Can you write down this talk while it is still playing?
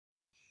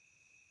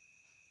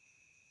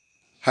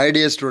Hi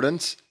dear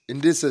students, in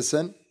this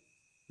session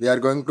we are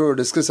going to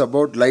discuss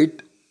about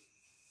light,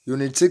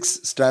 Unit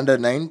 6,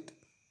 Standard 9,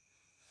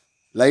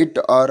 light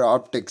or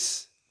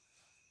optics.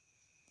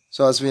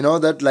 So as we know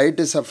that light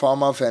is a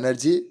form of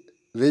energy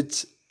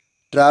which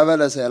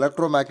travel as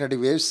electromagnetic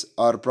waves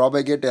or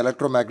propagate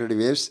electromagnetic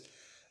waves.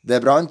 The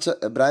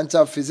branch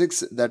of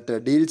physics that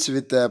deals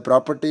with the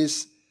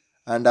properties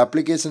and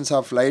applications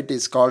of light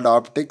is called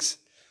optics.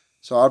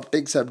 So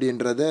optics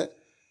அப்படின்றது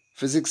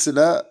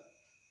ஃபிசிக்ஸில்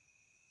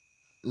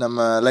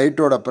நம்ம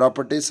லைட்டோட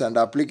properties and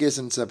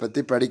அப்ளிகேஷன்ஸை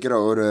பற்றி படிக்கிற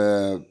ஒரு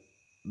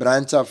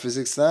branch of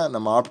physics தான்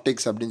நம்ம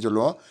optics அப்படின்னு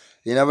சொல்லுவோம்.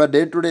 இன் அவர்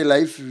day to day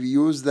life we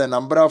use the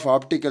number of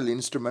optical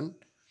instrument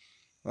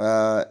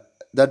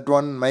that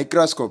one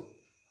microscope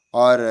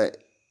are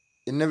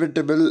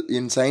inevitable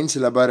in science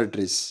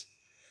laboratories.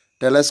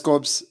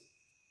 Telescopes,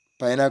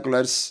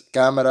 binoculars,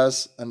 cameras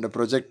and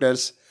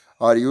projectors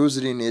are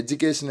used in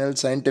educational,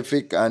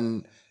 scientific and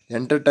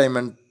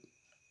entertainment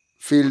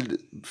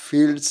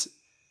fields.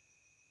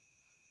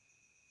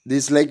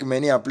 These like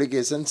many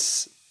applications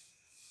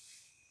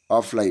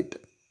of light.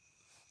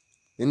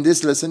 In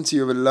these lessons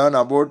you will learn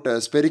about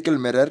spherical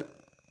mirror,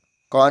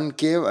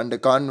 concave and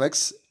convex.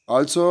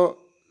 Also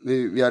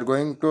we are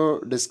going to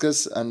discuss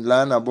and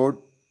learn about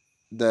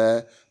the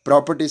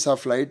properties of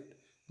light,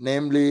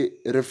 namely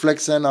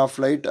reflection of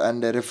light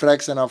and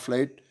refraction of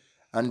light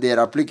and their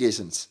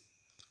applications.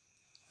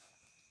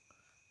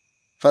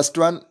 First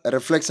one,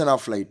 reflection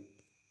of light.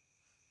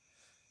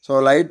 So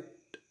light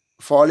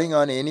falling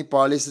on any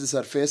polished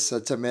surface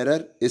such a mirror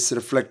is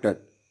reflected.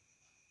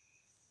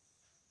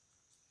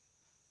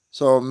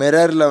 So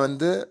mirror la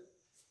vandu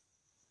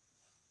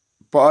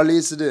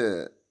polished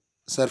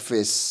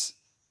surface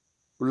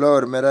உள்ள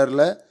ஒரு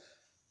மிரரில்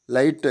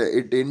light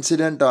it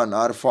incident on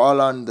R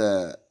fall on the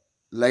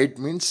light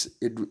means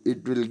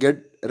it will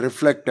get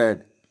reflected.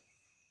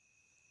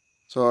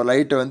 So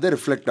லைட்டை வந்து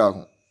reflect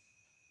ஆகும்.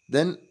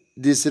 தென்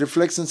these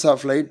reflections of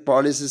light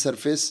polished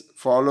surface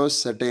follows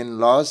certain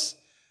laws,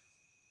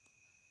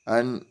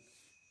 and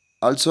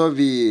also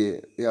we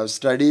have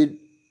studied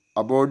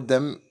about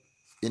them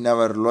in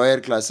our lower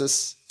classes.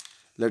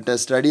 Let us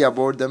study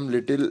about them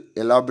little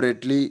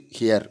elaborately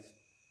here.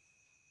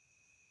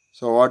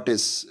 So what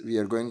is we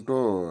are going to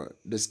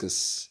discuss.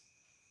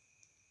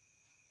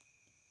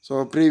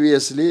 So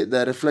previously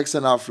the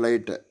reflection of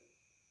light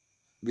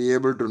be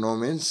able to know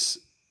means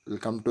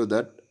we'll come to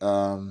that.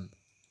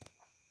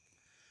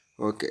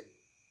 Okay,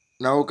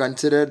 now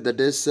consider that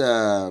is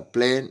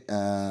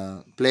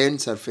plane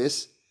surface,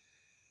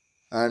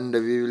 and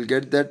we will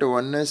get that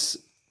one is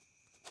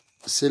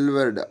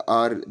silvered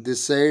or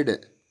this side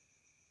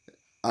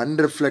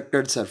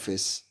unreflected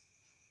surface.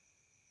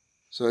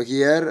 So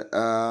here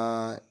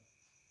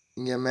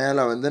இங்கே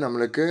மேலே வந்து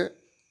நம்மளுக்கு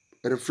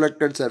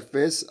reflected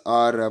surface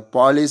or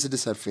polished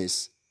surface.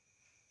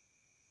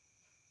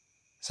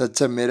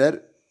 Such a mirror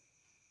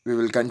we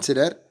will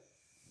consider.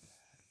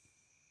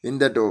 In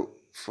that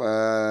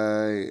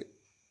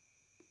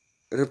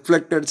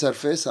reflected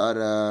surface or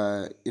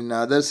in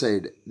other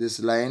side this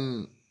line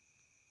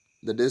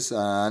that is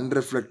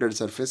unreflected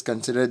surface,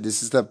 consider this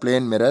is the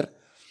plane mirror,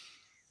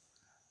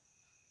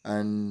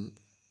 and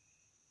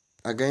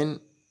again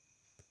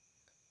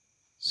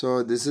so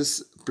this is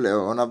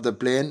one of the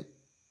plane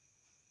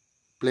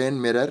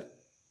mirror,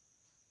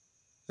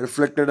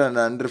 reflected and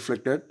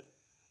unreflected,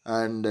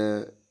 and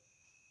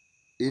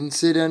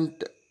incident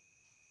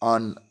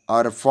on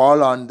or fall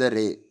on the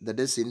ray, that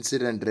is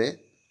incident ray,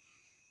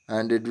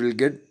 and it will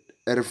get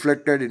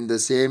reflected in the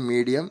same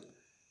medium,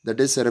 that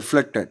is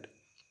reflected.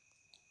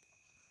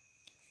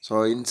 So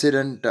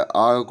incident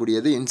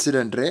ஆகக்கூடியது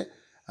incident ray,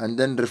 and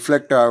then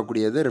reflect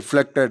ஆகக்கூடியது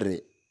reflected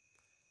ray.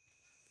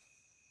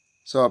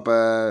 So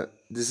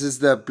this is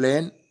the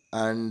plane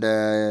and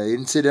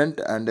incident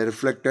and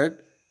reflected,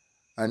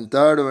 and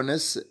third one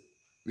is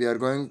we are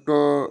going to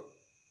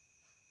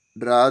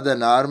draw the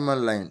normal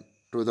line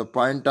to the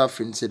point of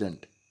incident.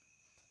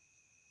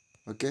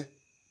 Okay,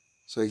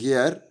 so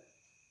here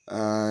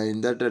in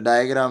that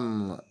diagram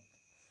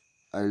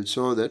I will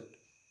show that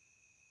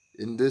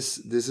in this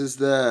is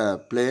the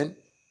plane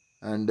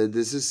and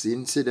this is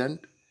incident,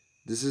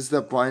 this is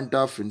the point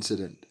of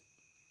incident.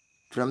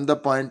 From the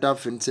point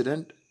of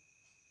incident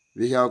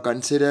we have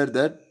considered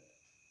that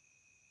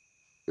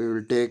we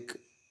will take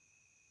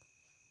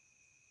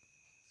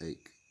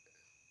like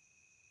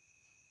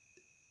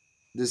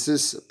this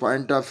is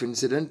point of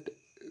incident,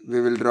 we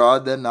will draw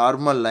the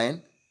normal line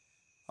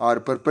or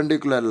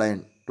perpendicular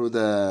line to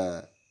the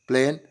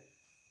plane,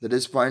 that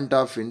is point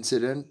of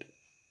incident,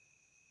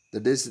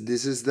 that is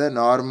this is the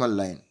normal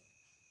line.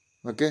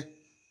 Okay,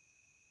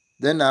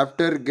 then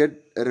after get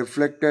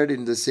reflected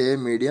in the same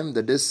medium,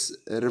 that is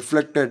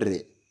reflected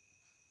ray.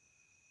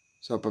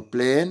 So அப்போ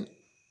plane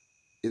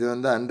இது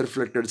வந்து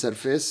அன்ரிஃப்ளெக்டட்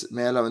surface,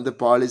 மேலே வந்து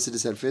polished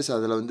surface,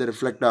 அதில் வந்து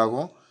reflect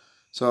ஆகும்.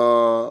 So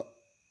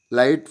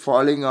light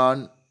falling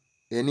on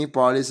any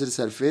polished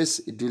surface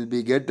it will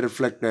be get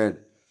reflected.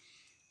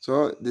 So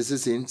this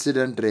is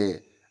incident ray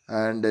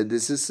and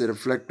this is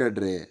reflected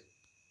ray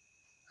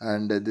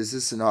and this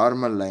is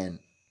normal line.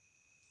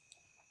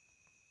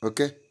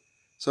 Okay,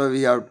 so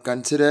we have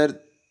considered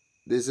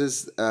this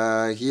is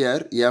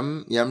here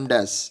m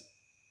dash.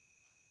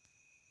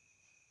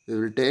 We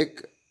will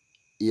take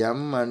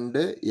m and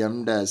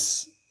m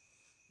dash,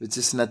 which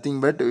is nothing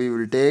but we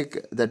will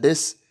take, that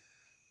is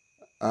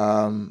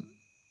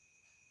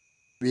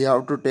we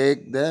have to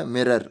take the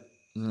mirror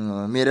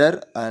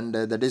and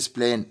that is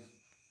plane.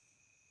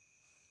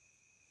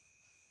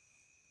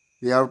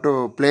 We have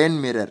to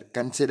plane mirror.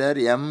 Consider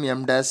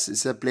m dash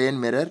is a plane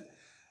mirror,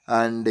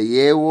 and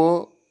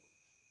AO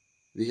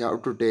we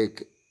have to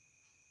take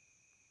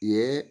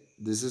A,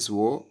 this is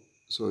O.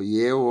 So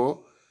AO,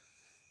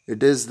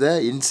 it is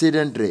the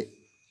incident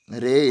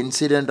ray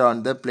incident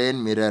on the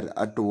plane mirror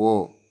at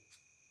O,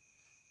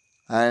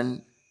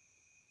 and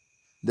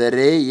the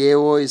ray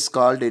AO is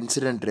called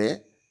incident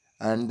ray,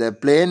 and the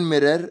plane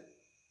mirror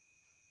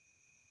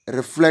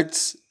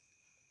reflects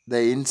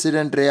the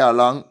incident ray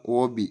along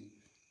OB.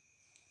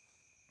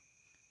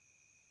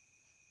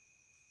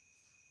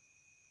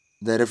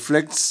 The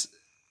reflects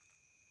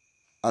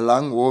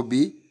along OB.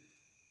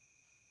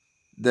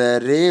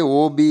 The ray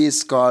OB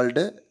is called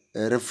a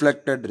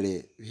reflected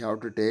ray. We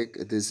have to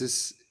take, this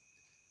is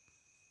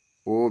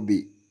OB.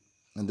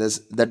 And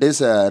that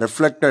is a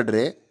reflected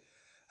ray,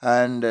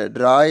 and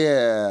draw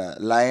a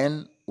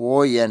line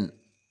ON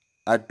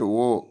at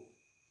O.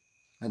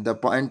 At the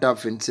point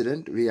of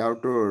incident, we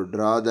have to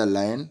draw the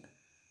line,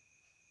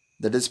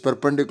 that is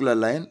perpendicular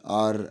line,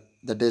 or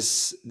that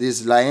is,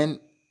 this line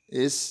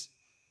is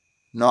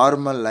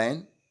normal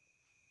line,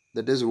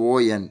 that is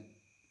ON.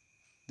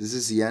 This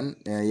is N,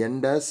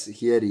 N dash,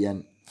 here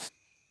N.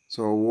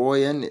 So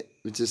ON,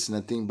 which is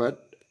nothing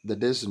but,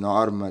 that is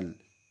normal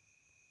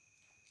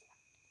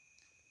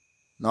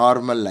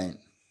line.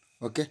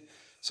 Okay.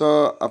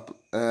 So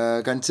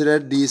consider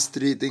these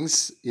three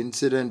things: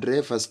 incident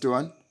ray, first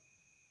one,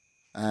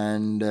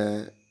 and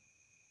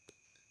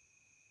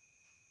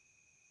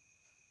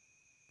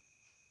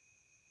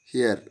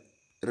here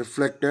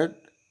reflected,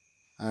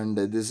 and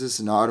this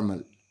is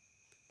normal.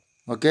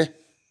 Okay.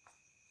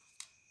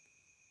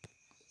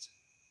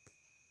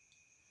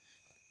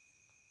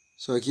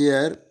 So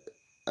here,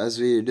 as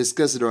we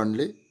discussed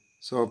only,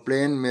 so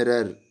plane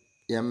mirror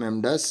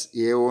m dash,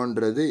 AO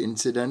endradhu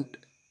incident,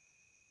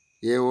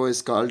 AO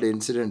is called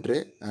incident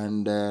ray,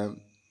 and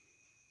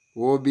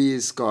OB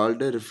is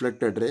called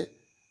reflected ray,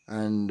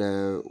 and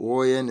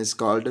ON is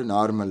called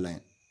normal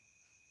line.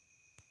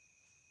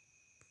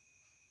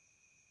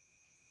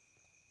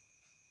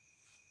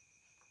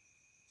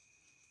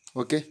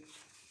 Okay.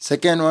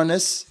 Second one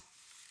is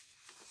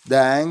the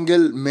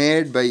angle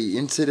made by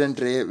incident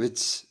ray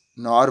which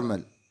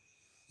normal,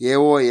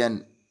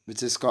 AON,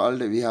 which is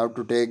called, we have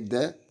to take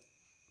the,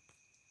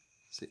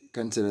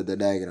 consider the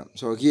diagram.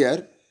 So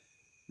here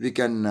we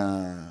can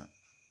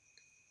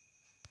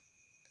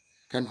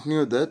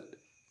continue that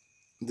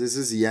this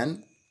is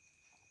N.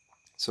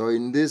 So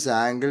in this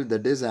angle,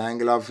 that is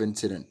angle of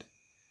incident,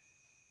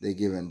 they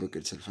given book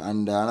itself.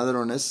 And another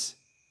one is,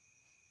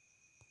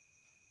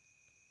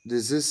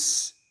 this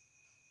is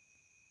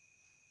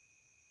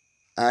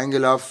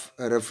angle of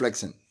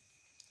reflection.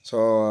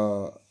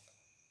 So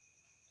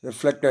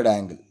reflected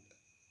angle.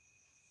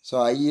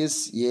 So I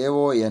is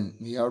AON.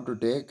 We have to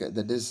take,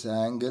 that is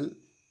angle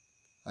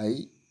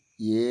AON.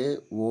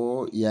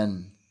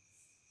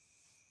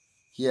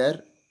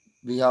 Here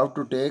we have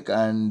to take,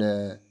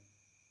 and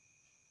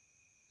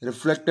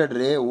reflected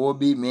ray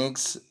OB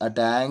makes at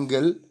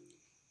angle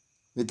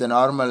with a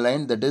normal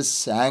line, that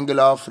is angle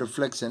of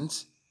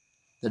reflections,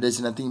 that is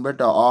nothing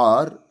but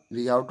R.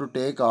 We have to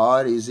take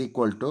R is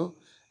equal to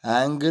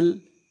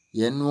angle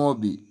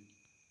NOB.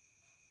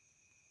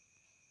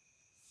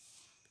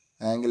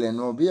 Angle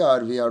NOB,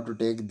 or we have to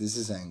take this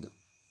is angle.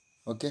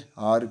 Okay,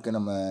 R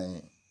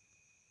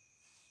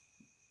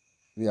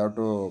we have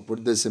to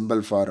put the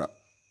symbol for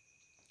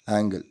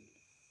angle.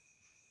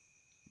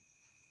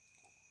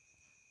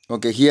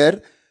 Okay,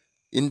 here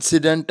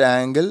incident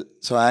angle,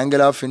 so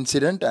angle of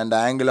incident and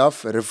angle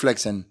of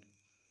reflection.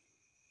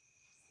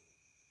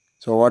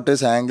 So what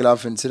is angle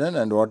of incident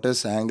and what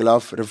is angle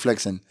of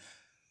reflection?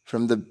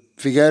 From the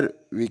figure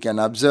we can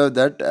observe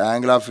that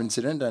angle of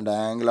incident and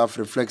angle of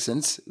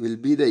reflections will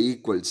be the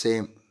equal,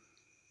 same.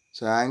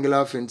 So angle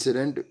of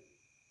incident,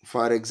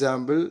 for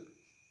example,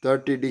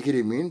 30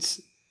 degree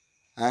means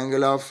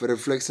angle of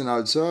reflection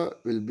also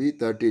will be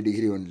 30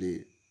 degree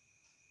only.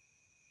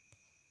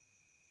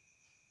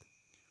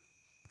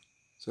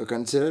 So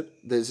consider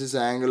this is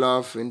angle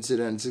of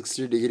incident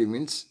 60 degree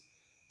means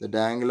that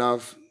angle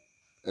of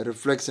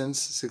reflections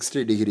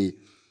 60 degree.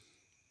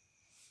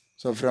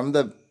 So from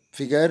the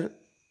figure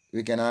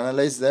we can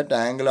analyze that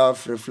angle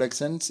of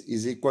reflections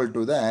is equal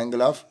to the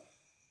angle of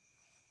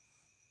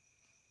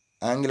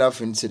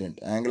incident.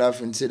 Angle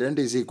of incident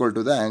is equal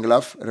to the angle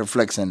of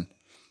reflection.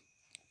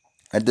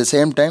 At the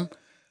same time,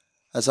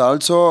 as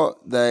also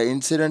the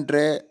incident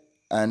ray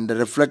and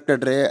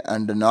reflected ray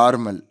and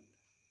normal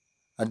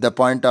at the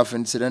point of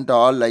incident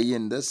all lie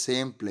in the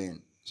same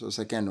plane. So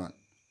second one.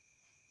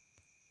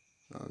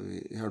 So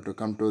we have to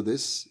come to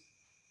this.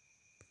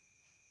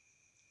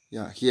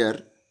 Yeah,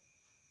 here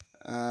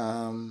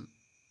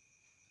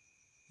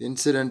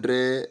incident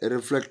ray,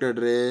 reflected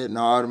ray,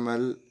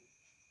 normal,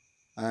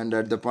 and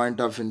at the point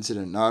of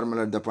incident, normal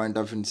at the point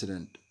of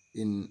incident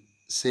in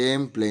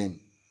same plane,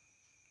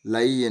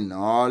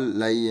 all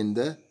lie in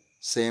the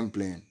same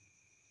plane.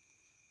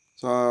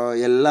 So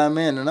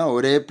எல்லாமே என்னென்னா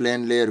ஒரே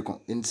பிளேன்லேயே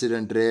இருக்கும்.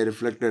 Incident ray,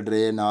 reflected ரே,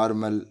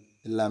 normal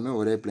எல்லாமே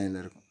ஒரே பிளேனில்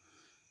இருக்கும்.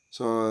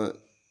 So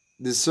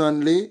this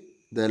only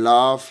the law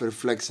of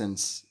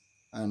reflections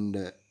and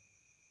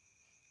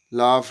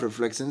law of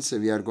reflections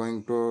we are going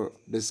to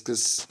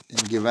discuss in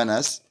given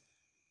as.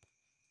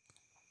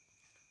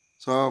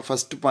 So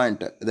first point,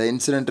 the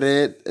incident ray,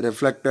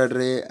 reflected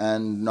ray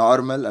and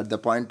normal at the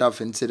point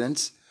of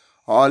incidence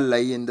all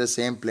lie in the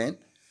same plane.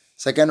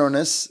 Second one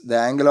is the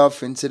angle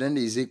of incident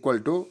is equal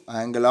to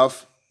angle of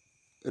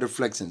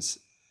reflections.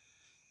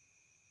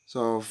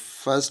 So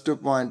first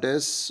point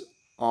is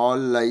all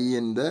lie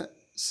in the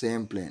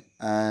same plane,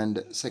 and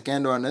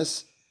second one is,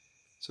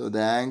 so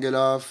the angle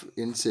of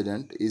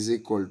incident is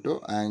equal to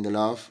angle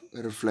of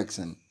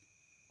reflection.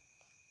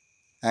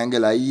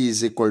 Angle I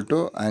is equal to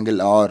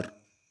angle R.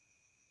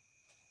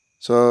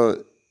 So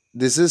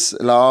this is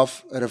law of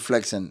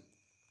reflection.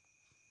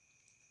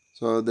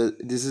 So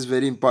this is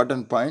very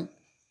important point.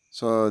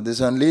 So this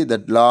only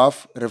that law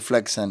of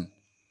reflection.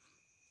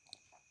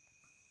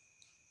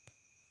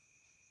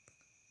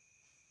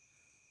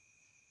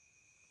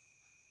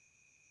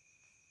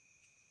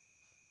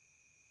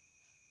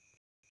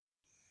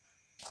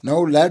 Now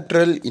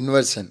lateral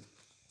inversion.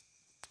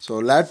 So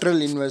lateral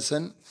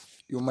inversion,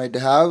 you might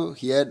have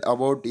heard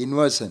about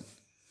inversion.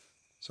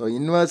 So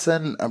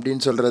inversion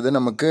அப்படின்னு சொல்கிறது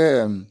நமக்கு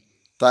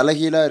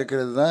தலைகீழாக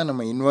இருக்கிறது தான்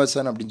நம்ம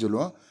inversion அப்படின்னு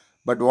சொல்லுவோம்.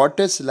 But what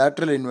is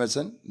lateral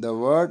inversion? The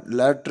word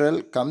lateral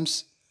comes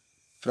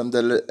from the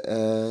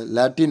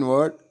Latin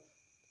word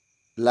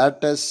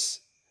லேட்டஸ்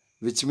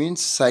which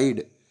means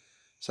side.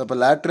 So அப்போ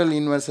லேட்ரல்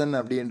இன்வர்ஷன்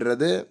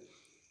அப்படின்றது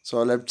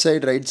so left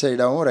side right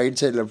சைடாகவும் right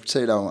side left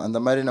சைடாகவும் அந்த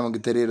மாதிரி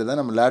நமக்கு தெரிகிறது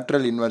நம்ம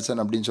லேட்ரல்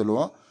இன்வர்ஷன் அப்படின்னு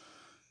சொல்லுவோம்.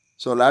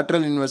 So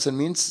lateral inversion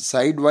means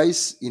side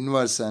wise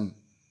inversion.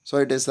 So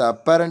it is the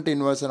apparent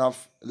inversion of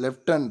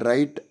left and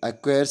right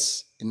occurs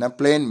in a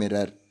plane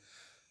mirror.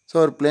 So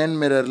ஒரு plane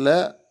mirrorல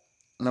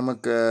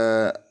நமக்கு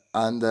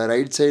அந்த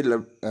right side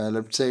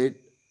left side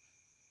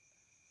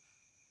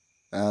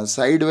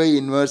side வை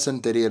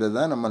inversion தெரிகிறது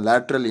தான் நம்ம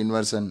lateral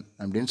inversion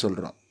அப்படின்னு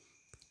சொல்கிறோம்.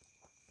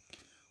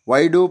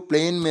 Why do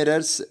plane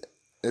mirrors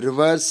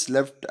reverse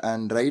left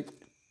and right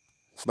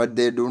but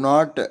they do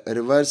not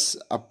reverse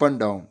up and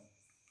down?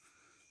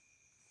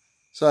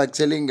 So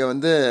actually இங்கே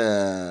வந்து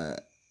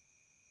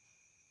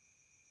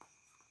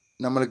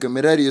நம்மளுக்கு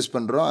மிரர் யூஸ்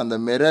பண்ணுறோம். அந்த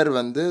மிரர்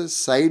வந்து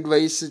சைட்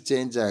வைஸ்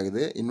சேஞ்ச்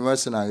ஆகுது,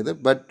 இன்வர்ஷன் ஆகுது.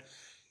 பட்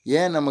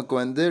ஏன் நமக்கு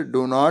வந்து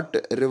two not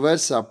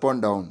reverse up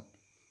and down?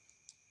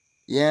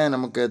 ஏன்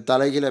நமக்கு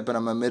தலைகீழ இப்போ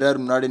நம்ம மிரர்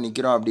முன்னாடி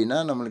நிற்கிறோம் அப்படின்னா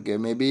நம்மளுக்கு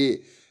மேபி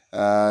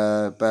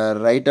இப்போ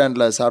ரைட்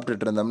ஹேண்டில்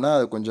சாப்பிட்டுட்டு இருந்தோம்னா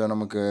அது கொஞ்சம்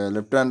நமக்கு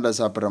லெஃப்ட் ஹேண்டில்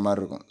சாப்பிட்ற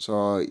மாதிரி இருக்கும். So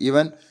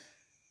even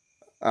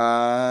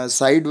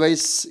side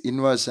wise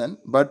inversion,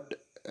 but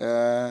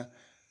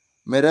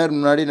mirror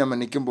முன்னாடி நம்ம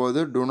நிற்கும்போது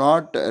to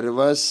not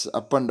reverse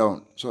up and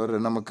down. So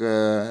நமக்கு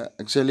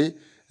ஆக்சுவலி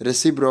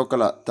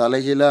ரெசிப்ரோக்கலாக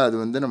தலைகீழாக அது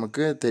வந்து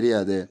நமக்கு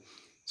தெரியாது.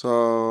 So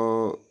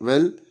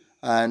well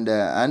and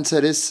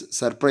answer is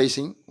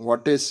surprising.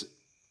 What is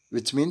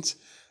which means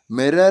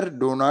mirror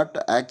do not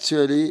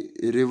actually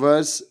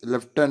reverse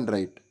left and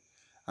right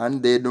and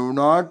they do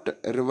not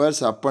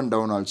reverse up and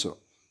down also.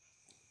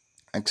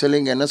 Actually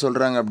இங்கே என்ன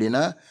சொல்கிறாங்க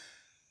அப்படின்னா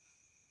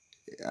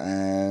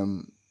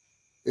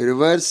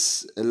ரிவர்ஸ்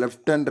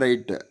லெஃப்ட் அண்ட்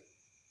ரைட்டு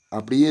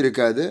அப்படியும்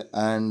இருக்காது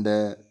and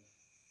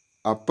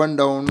up and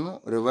டவுனும்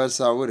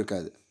ரிவர்ஸாகவும்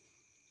இருக்காது.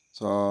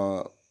 So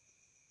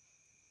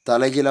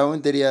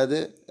தலைகீழாகவும் தெரியாது,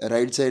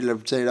 right side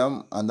left சைடாகவும்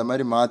அந்த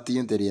மாதிரி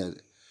மாற்றியும் தெரியாது.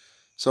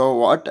 So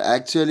what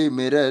actually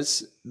mirrors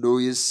two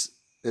is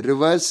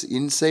reverse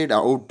inside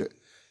out.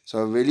 So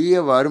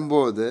வெளியே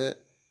வரும்போது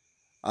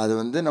அது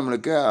வந்து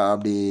நம்மளுக்கு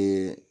அப்படி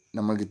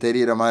நம்மளுக்கு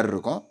தெரிகிற மாதிரி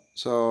இருக்கும்.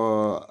 So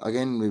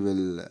again we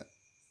will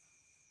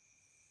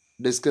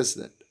discuss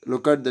that.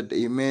 Look at that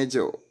image,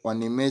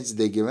 one image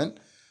they given,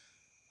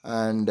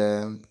 and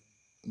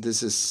this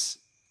is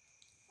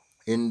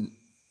in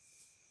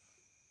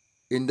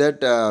that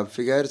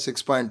figure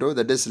 6.2,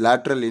 that is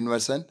lateral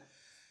inversion.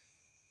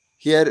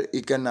 Here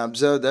you can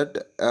observe that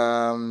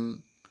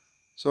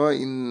so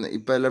in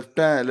இப்போ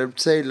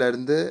left சைடில்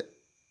இருந்து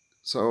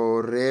so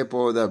ரே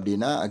போகுது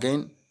அப்படின்னா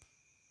again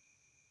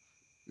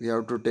we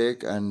have to take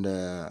and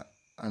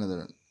another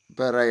one.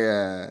 இப்போ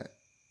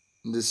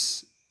this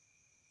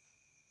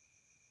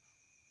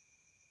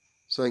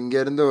so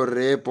இங்கேருந்து ஒரு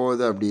ரே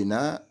போகுது அப்படின்னா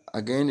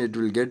again it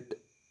will get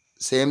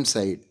same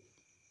side.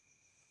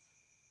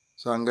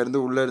 So அங்கேருந்து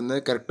உள்ளேருந்து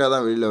கரெக்டாக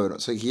தான் வெளியில்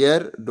வரும். So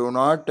here do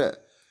not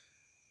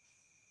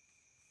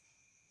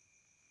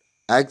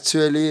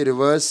actually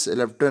reverse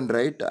left and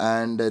right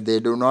and they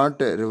do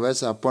not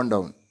reverse up and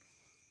down.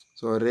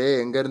 So ரே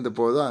எங்கேருந்து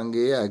போதோ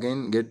அங்கேயே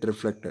அகைன் கெட்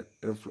ரிஃப்ளெக்டட்.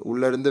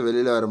 உள்ளேருந்து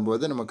வெளியில்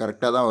வரும்போது நம்ம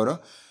கரெக்டாக தான்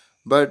வரும்.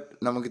 பட்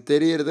நமக்கு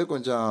தெரியறது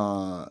கொஞ்சம்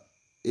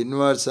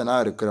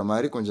இன்வர்ஷனாக இருக்கிற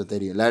மாதிரி கொஞ்சம்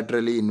தெரியும்.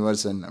 லேட்ரலி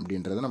இன்வர்ஷன்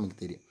அப்படின்றது நமக்கு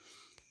தெரியும்.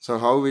 So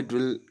how it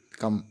will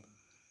come.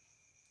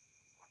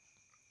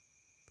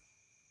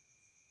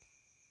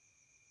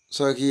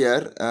 So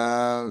here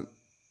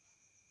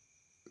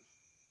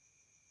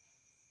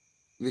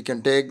we can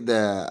take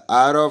the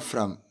arrow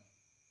from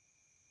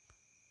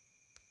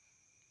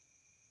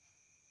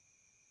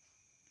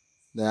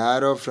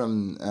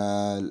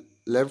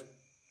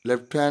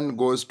left hand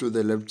goes to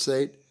the left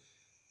side,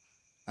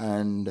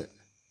 and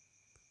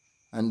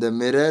the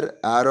mirror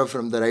arrow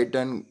from the right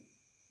hand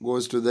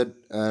goes to the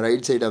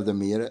right side of the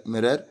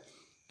mirror.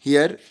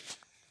 Here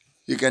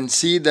you can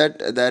see that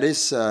there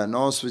is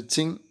no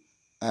switching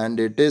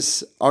and it is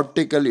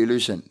optical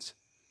illusions.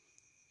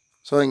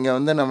 So இங்கே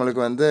வந்து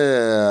நம்மளுக்கு வந்து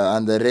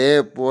அந்த ரே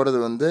போகிறது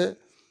வந்து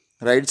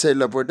right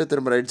சைடில் போய்ட்டு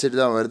திரும்ப ரைட் சைடு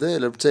தான் வருது,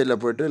 லெஃப்ட் சைடில்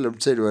போய்ட்டு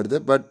லெஃப்ட் சைடு வருது.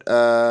 பட்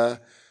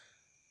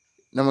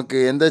நமக்கு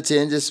எந்த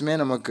சேஞ்சஸுமே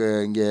நமக்கு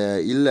இங்கே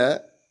இல்லை.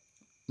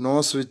 நோ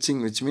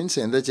ஸ்விட்சிங், விச் மீன்ஸ்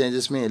எந்த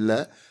சேஞ்சஸுமே இல்லை.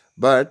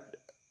 But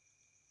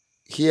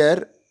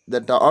hear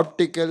that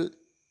optical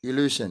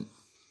illusion.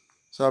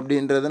 So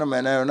அப்படின்றது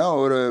நம்ம என்ன வேணும்னா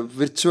ஒரு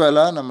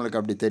விர்ச்சுவலாக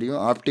நம்மளுக்கு அப்படி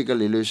தெரியும்,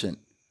 optical illusion.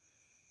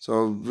 So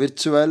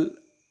virtual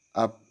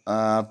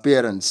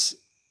appearance,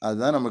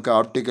 அதுதான் நமக்கு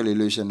ஆப்டிக்கல்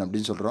இல்யூஷன்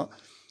அப்படின்னு சொல்கிறோம்.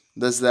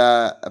 Thus the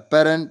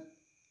apparent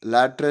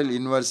lateral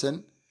inversion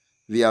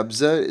we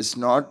observe is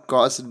not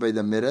caused by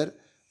the mirror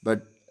but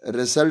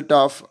result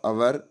of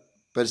our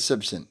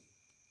perception.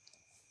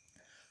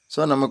 So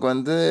நமக்கு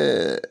வந்து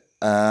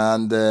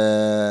அந்த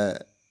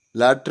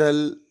lateral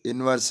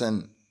inversion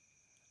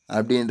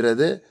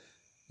அப்படின்றது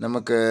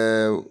நமக்கு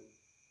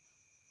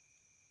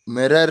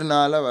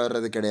மிரர்னால்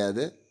வர்றது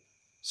கிடையாது.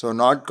 So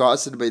not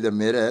caused by the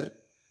mirror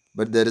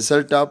but the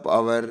result of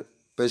our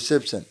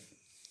perception.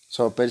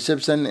 So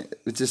perception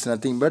which is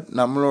nothing but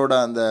நம்மளோட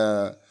அந்த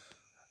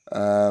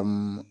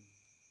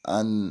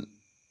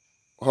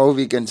how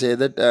we can say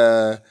that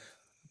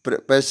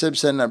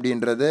perception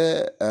அப்படின்றது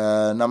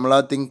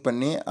நம்மளாக திங்க்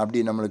பண்ணி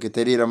அப்படி நம்மளுக்கு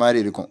தெரிகிற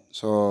மாதிரி இருக்கும்.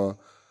 ஸோ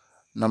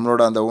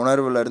நம்மளோட அந்த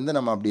உணர்வுலேருந்து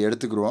நம்ம அப்படி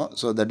எடுத்துக்கிடுவோம்.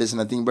 So that is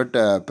nothing but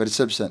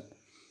perception.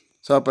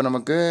 So அப்போ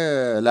நமக்கு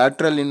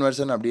லேட்ரல்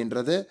இன்வர்ஷன்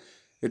அப்படின்றது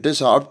இட்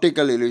இஸ்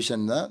ஆப்டிக்கல்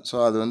இல்யூஷன் தான். ஸோ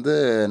அது வந்து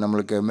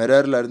நம்மளுக்கு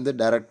மிரர்லேருந்து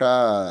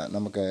டைரெக்டாக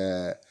நமக்கு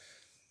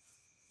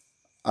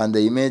அந்த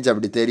இமேஜ்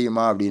அப்படி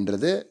தெரியுமா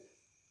அப்படின்றது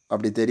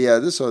அப்படி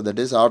தெரியாது. So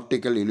that is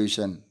optical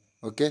illusion.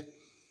 Okay,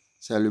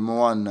 so we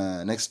move on.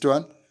 Next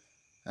one,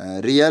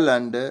 real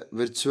and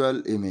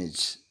virtual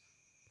image.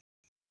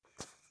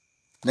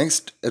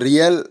 Next,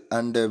 real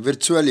and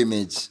virtual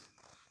image.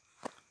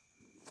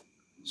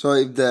 So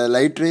if the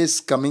light race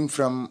coming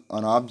from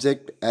an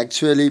object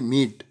actually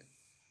meet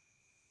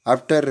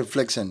after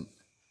reflection,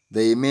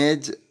 the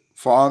image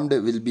formed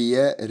will be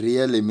a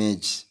real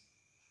image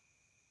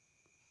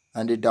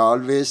and it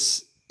always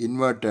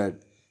inverted.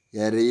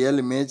 A real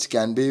image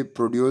can be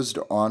produced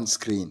on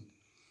screen.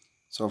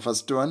 So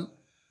first one,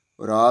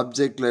 ஒரு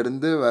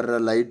ஆப்ஜெக்ட்லேருந்து வர்ற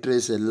light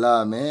race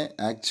எல்லாமே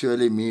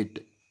actually meet.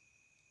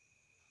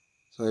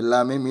 So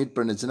எல்லாமே meet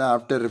பண்ணுச்சுன்னா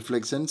after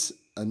reflections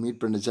அது meet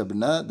பண்ணுச்சு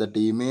அப்படின்னா that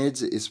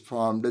image is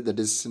formed,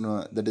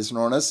 that is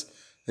known as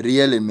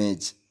real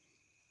image.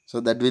 So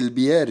that will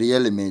be a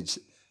real image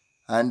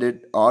and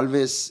it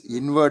always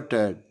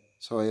inverted.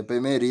 So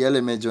எப்போயுமே real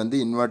image வந்து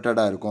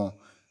இன்வெர்ட்டடாக இருக்கும்.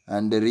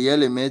 And the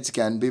real image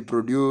can be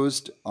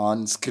produced on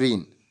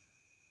screen.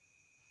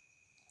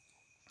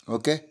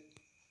 Okay,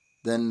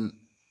 then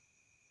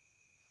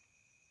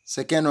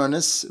second one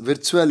is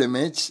virtual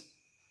image.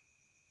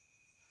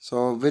 So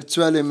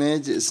virtual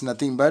image is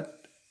nothing but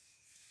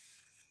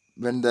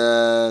when the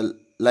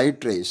light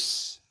rays,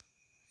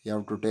 you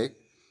have to take,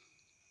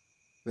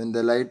 when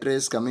the light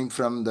rays coming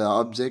from the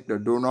object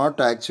do not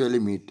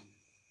actually meet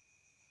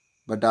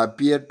but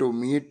appear to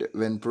meet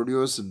when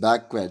produced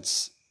backwards.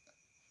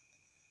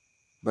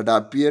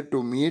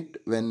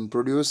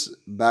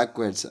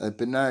 அது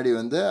பின்னாடி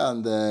வந்து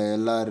அந்த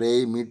எல்லா ரே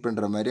meet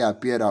பண்ணுற மாதிரி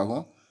appear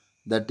ஆகும்.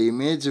 That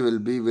image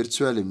will be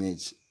virtual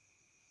image.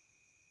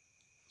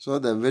 So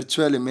the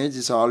virtual image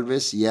is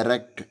always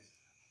erect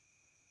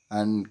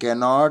and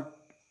cannot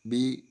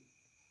be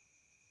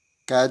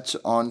catch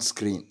on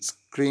screen.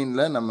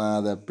 ஸ்க்ரீனில் நம்ம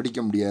அதை பிடிக்க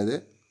முடியாது.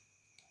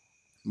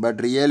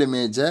 But real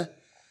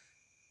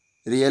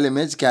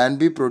image can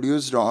be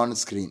produced on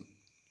screen.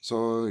 So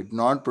it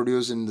not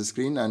produced in the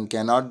screen and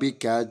cannot be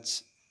catch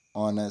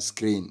on a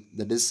screen.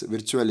 That is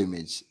virtual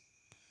image.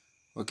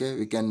 Okay,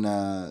 we can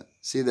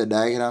see the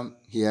diagram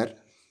here.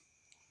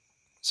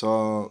 So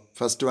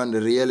first one,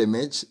 the real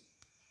image.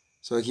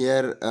 So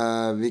here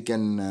we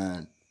can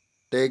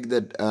take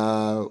that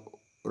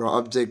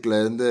object.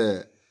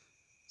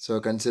 So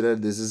consider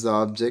this is the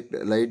object,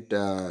 light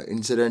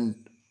incident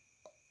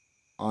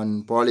on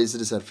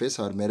polished surface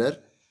or mirror.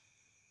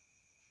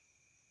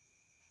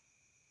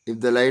 If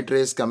the light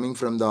rays coming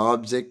from the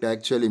object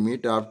actually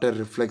meet after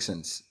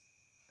reflections,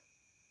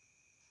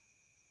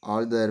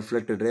 all the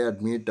reflected ray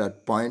meet at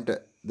point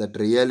that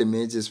real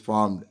image is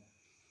formed.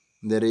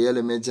 The real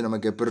image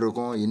நமக்கு எப்படி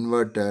இருக்கும்?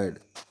 Inverted.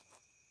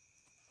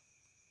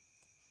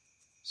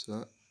 So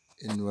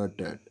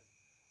inverted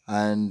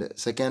and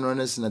second one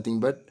is nothing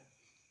but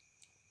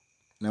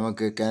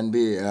namakku can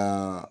be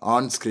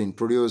on screen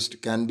produced,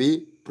 can be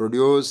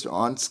produced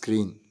on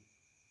screen.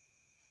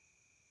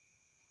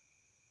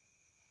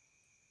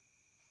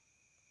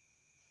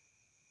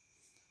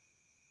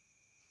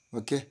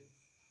 Okay,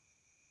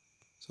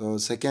 so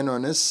second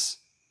one is,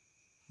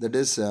 that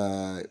is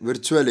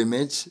virtual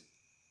image.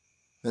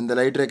 When the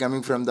light ray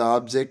coming from the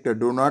object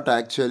do not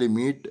actually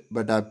meet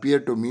but appear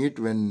to meet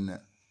when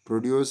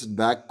produced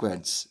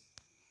backwards.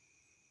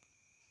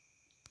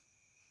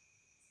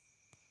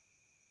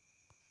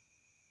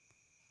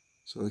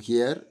 So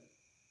here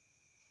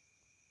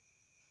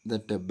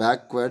that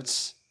backwards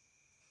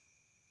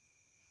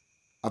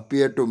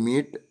appear to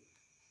meet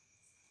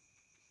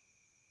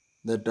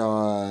that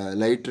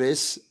light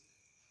rays,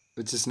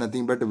 which is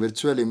nothing but a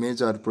virtual image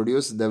are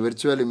produced. The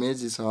virtual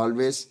image is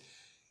always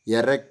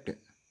erect.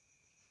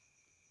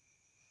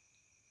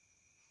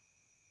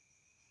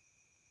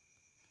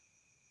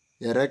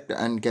 Erect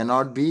and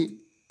cannot be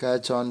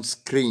catch on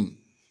screen.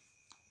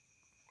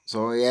 So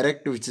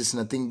erect, which is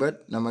nothing but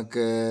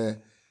namakku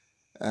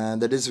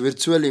that is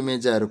virtual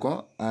image irukum,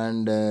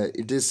 and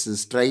it is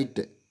straight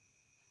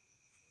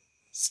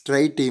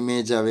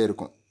image ave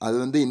irukum. Adu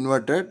vandu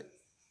inverted,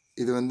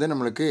 idu vandu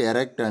namakku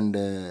erect and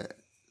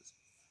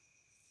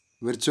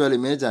virtual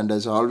image and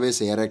is always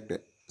erect,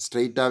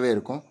 straight ave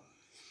irukum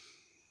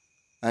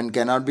and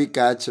cannot be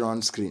catched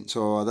on screen.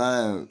 So that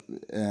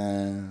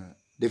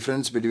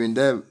difference between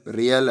the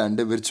real and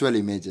the virtual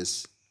images.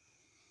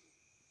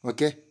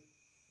 Okay,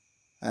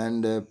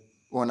 and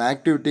one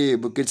activity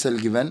book itself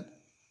given,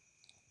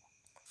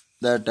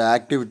 that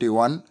activity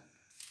 1,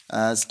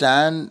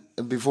 stand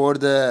before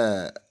the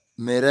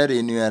mirror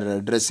in your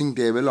dressing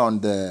table on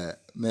the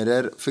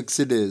mirror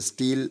fixed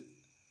steel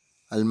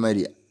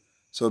almaria.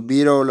 So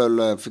பீரோவில்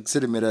உள்ள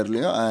fixed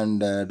மிரர்லேயும்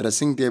and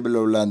dressing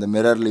டேபிளில் உள்ள அந்த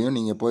மிரர்லேயும்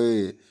நீங்கள் போய்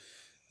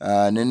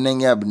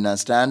நின்னீங்க அப்படின்னா,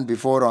 stand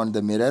before on the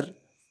mirror,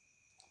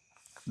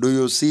 to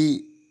you see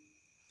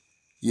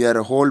your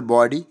whole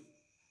body?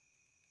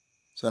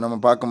 So நம்ம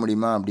பார்க்க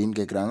முடியுமா அப்படின்னு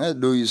கேட்குறாங்க.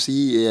 To you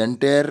see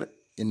entire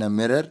in a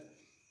mirror?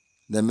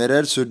 The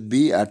mirror should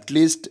be at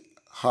least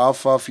half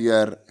of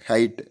your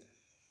height.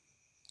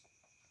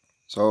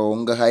 So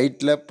உங்கள்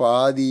ஹைட்டில்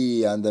பாதி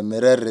அந்த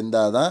மிரர்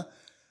இருந்தால் தான்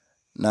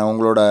நான்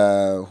உங்களோட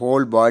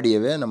ஹோல்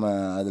பாடியவே நம்ம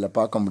அதில்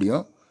பார்க்க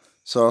முடியும்.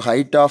 So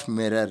height of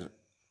mirror,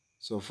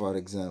 so for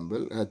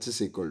example h is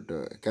equal to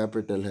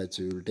capital H,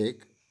 we will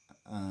take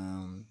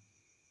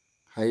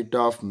height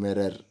of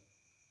mirror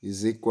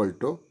is equal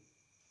to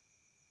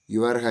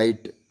your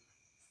height.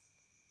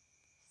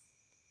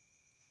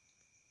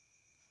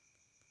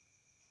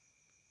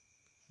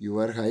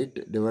 Your height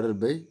divided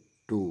by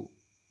 2.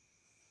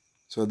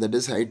 So that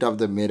is height of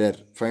the mirror.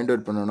 Find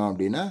out பண்ணணும்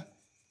அப்படின்னா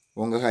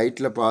உங்கள்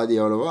ஹைட்டில் பாதி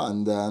எவ்வளவோ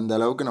அந்த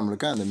அளவுக்கு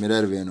நம்மளுக்கு அந்த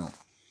மிரர் வேணும்.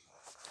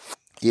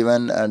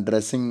 ஈவன்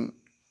ட்ரெஸ்ஸிங்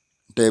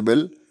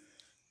டேபிள்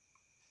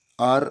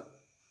ஆர்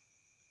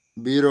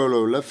பீரோவில்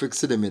உள்ள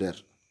fixed mirror.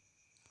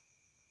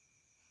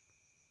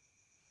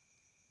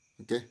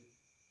 Okay,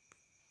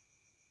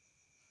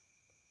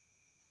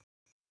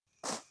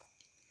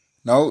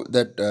 now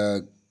that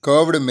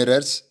curved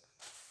mirrors,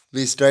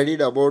 we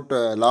studied about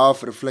law of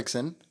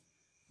reflection.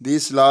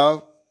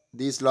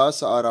 These laws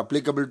are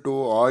applicable to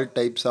all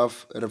types of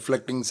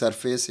reflecting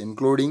surface,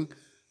 including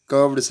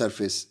curved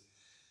surface.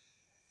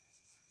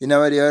 In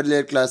our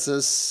earlier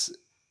classes,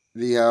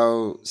 we have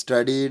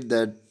studied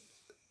that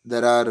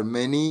there are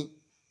many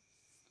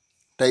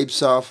types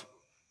of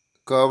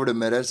curved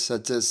mirrors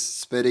such as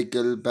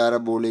spherical,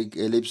 parabolic,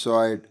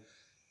 ellipsoid.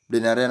 இப்படி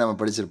நிறைய நம்ம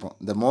படிச்சிருப்போம்.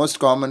 The most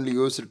commonly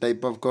used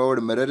type of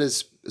curved mirror is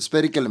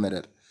spherical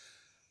mirror.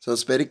 So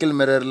spherical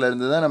மிரரில்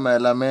இருந்து தான் நம்ம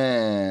எல்லாமே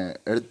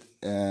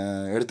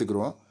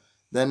எடுத்துக்கிறோம்.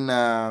 தென்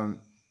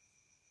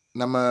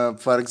நம்ம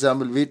ஃபார்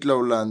எக்ஸாம்பிள் வீட்டில்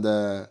உள்ள அந்த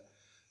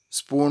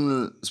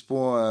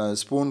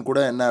ஸ்பூன் கூட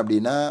என்ன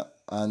அப்படின்னா,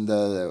 அந்த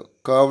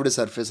கர்வ்டு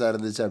சர்ஃபேஸாக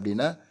இருந்துச்சு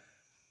அப்படின்னா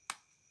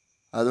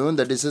அதுவும்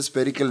that is a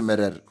spherical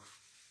mirror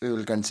we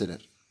will consider.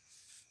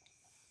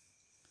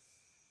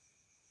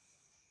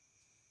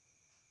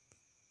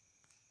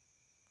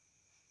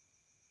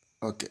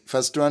 Okay,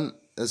 first one,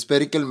 a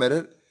spherical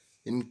mirror.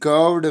 In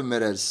curved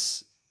mirrors,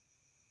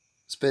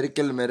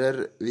 spherical mirror,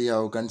 we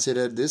have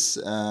considered this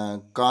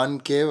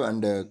concave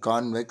and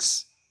convex.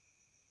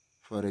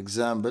 For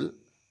example,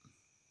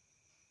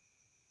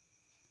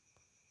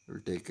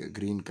 we'll take a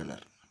green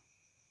color.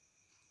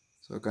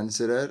 So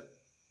consider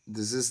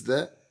this is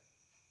the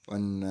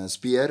one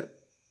sphere.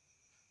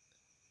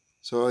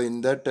 So in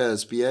that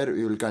sphere,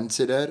 we will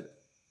consider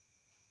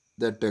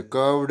that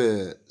curved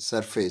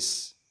surface.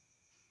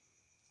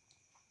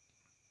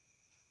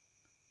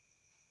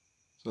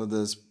 So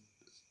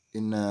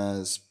in a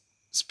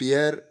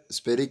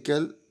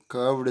spherical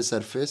curved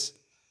surface,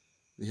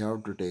 we have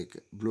to take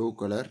blue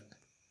color.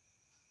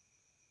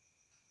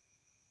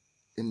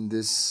 In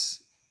this,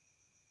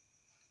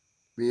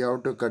 we have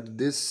to cut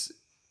this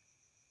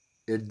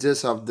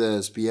edges of the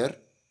sphere.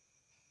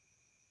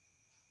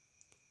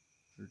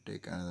 We'll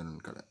take another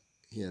color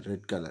here,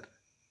 red color.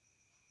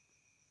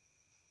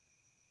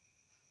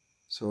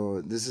 So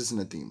this is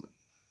nothing.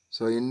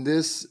 So in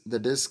this,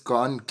 that is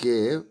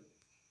concave,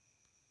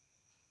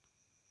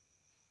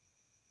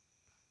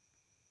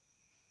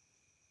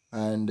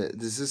 and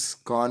this is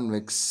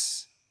convex.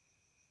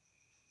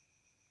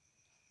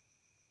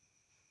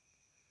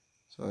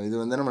 So this is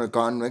the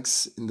convex,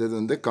 this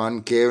is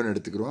concave.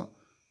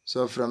 So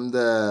from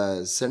the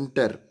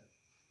center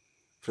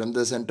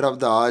of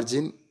the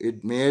origin, it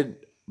made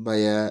by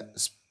a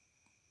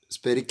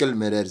spherical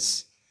mirrors.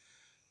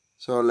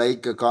 So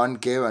like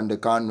concave and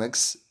convex.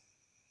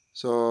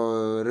 So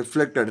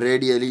reflected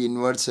radially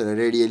inwards,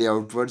 radially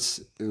outwards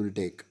we will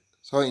take.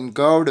 So in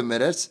curved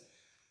mirrors,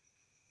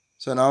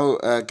 so now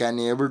can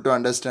you able to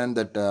understand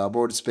that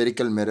about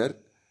spherical mirror?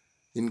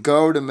 In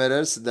curved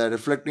mirrors, the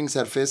reflecting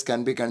surface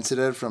can be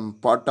considered from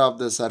part of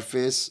the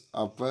surface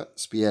of a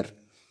sphere.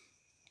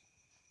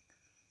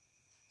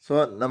 So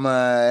நம்ம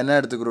என்ன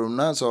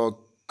எடுத்துக்கிறோம்னா, so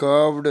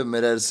curved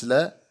mirrorsல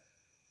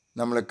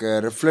நம்மளுக்கு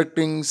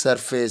reflecting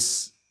surface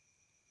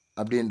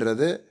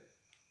அப்படின்றது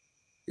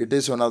it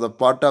is one of the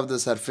part of the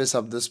surface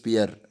of the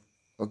sphere.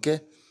 Okay,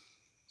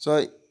 so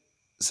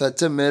such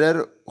a mirror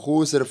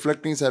whose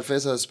reflecting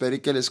surface is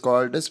spherical is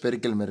called a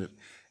spherical mirror.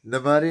 இந்த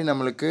மாதிரி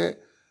நம்மளுக்கு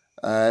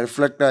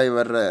reflect ஆகி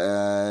வர்ற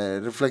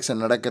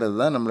reflection நடக்கிறது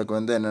தான் நம்மளுக்கு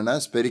வந்து என்னென்னா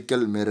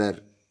ஸ்பெரிக்கல் மிரர்.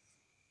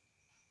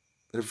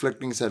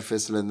 ரிஃப்ளெக்டிங்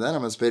சர்ஃபேஸ்லேருந்து தான்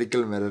நம்ம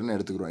ஸ்பெரிக்கல் மிரர்னு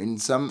எடுத்துக்கிறோம். In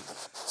some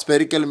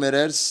spherical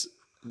mirrors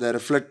the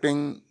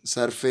reflecting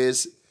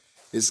surface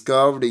is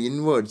curved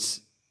inwards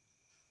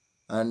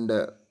and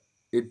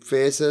it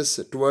faces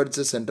towards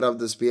the centre of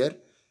the sphere.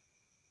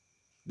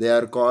 They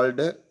are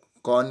called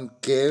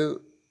concave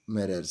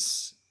mirrors.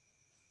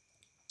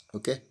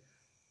 Okay,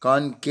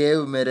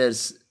 concave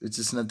mirrors, which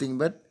is nothing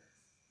but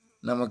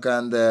நமக்கு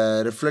அந்த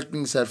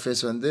reflecting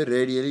surface வந்து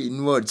radially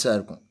இன்வர்ட்ஸாக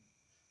இருக்கும்.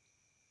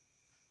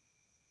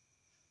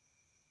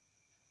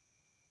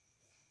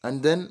 And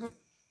then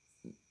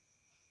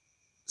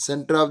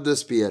center of the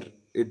sphere,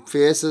 it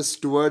faces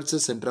towards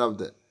the center of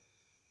the,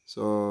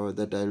 so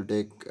that I will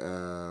take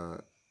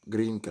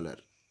green color.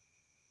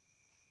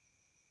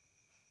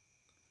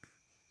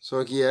 So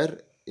here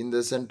in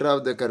the center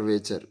of the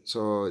curvature,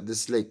 so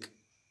this like,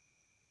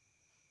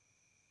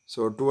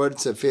 so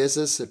towards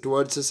faces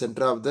towards the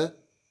center of the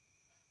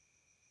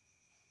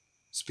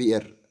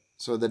sphere,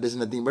 so that is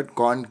nothing but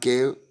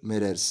concave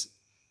mirrors.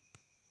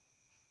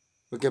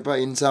 Okay,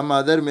 in some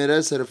other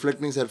mirrors the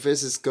reflecting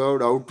surface is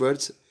curved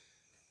outwards,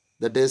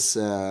 that is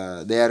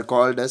they are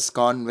called as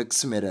convex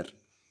mirror.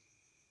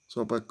 So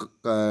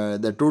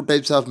the two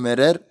types of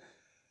mirror,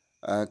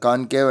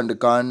 concave and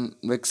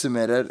convex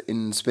mirror in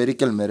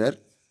spherical mirror.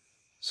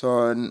 So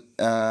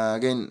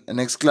again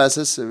next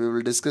classes we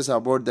will discuss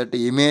about that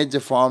image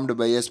formed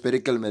by a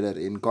spherical mirror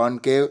in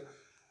concave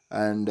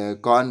and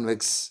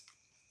convex.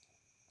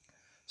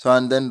 So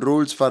and then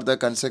rules for the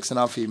construction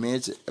of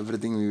image,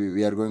 everything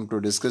we are going to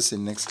discuss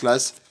in next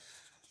class.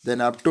 Then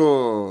up to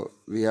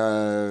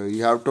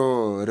you have to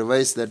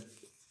revise that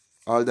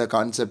all the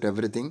concept,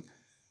 everything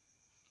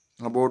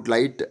about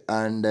light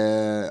and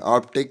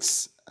optics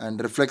and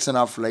reflection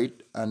of light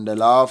and the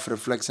law of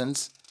reflections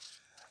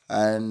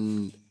and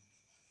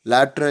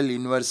lateral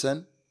inversion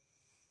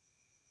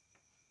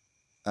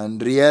and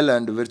real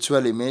and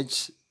virtual image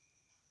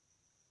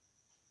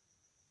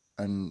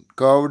and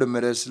curved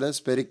mirrors,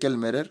 spherical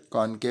mirror,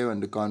 concave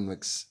and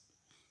convex.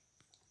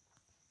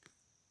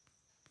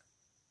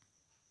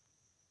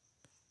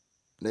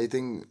 And I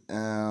think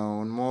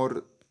one more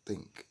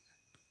thing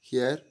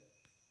here,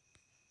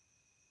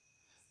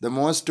 the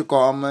most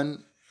common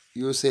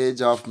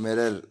usage of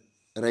mirror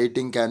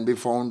writing can be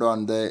found on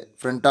the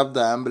front of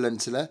the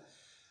ambulance.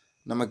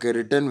 நமக்கு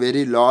written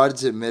very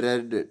large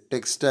mirrored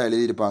text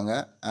எழுதியிருப்பாங்க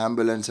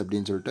ambulance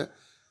அப்படின்னு சொல்லிட்டு.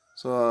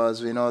 So as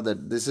we know that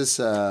this is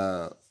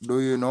do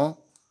you know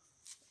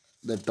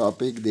the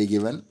topic they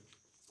given?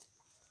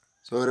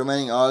 So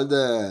remaining all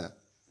the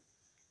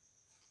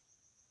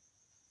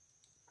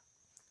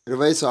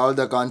revise all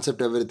the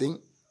concept, everything.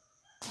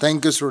 Thank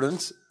you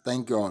students,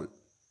 thank you all,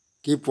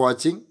 keep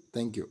watching,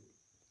 thank you.